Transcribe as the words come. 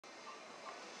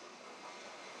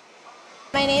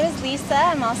My name is Lisa.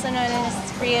 I'm also known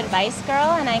as Free Advice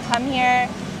Girl, and I come here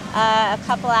a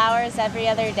couple hours every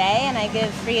other day, and I give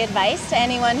free advice to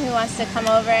anyone who wants to come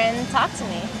over and talk to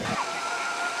me.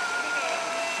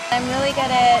 I'm really good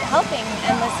at helping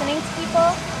and listening to people.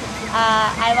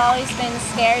 I've always been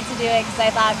scared to do it because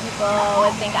I thought people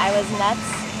would think I was nuts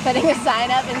putting a sign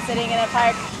up and sitting in a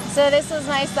park. So this was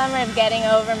my summer of getting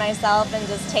over myself and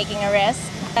just taking a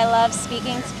risk. I love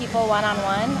speaking to people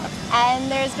one-on-one,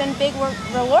 and there's been big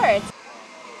rewards.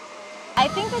 I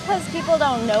think because people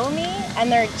don't know me and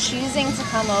they're choosing to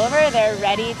come over, they're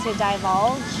ready to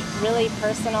divulge really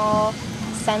personal,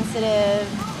 sensitive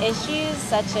issues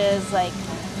such as like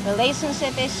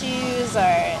relationship issues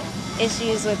or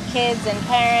issues with kids and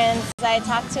parents. I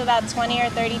talk to about 20 or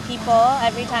 30 people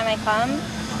every time I come.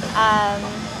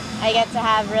 I get to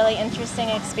have really interesting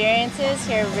experiences,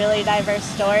 hear really diverse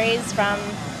stories from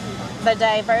the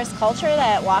diverse culture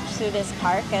that walks through this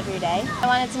park every day. I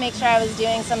wanted to make sure I was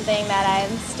doing something that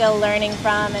I'm still learning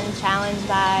from and challenged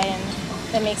by, and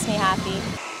that makes me happy.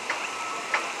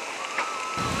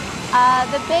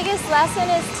 The biggest lesson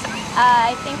is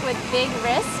I think with big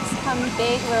risks come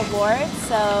big rewards,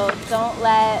 so don't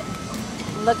let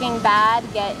looking bad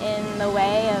get in the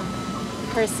way of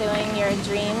pursuing your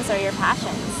dreams or your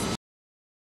passions.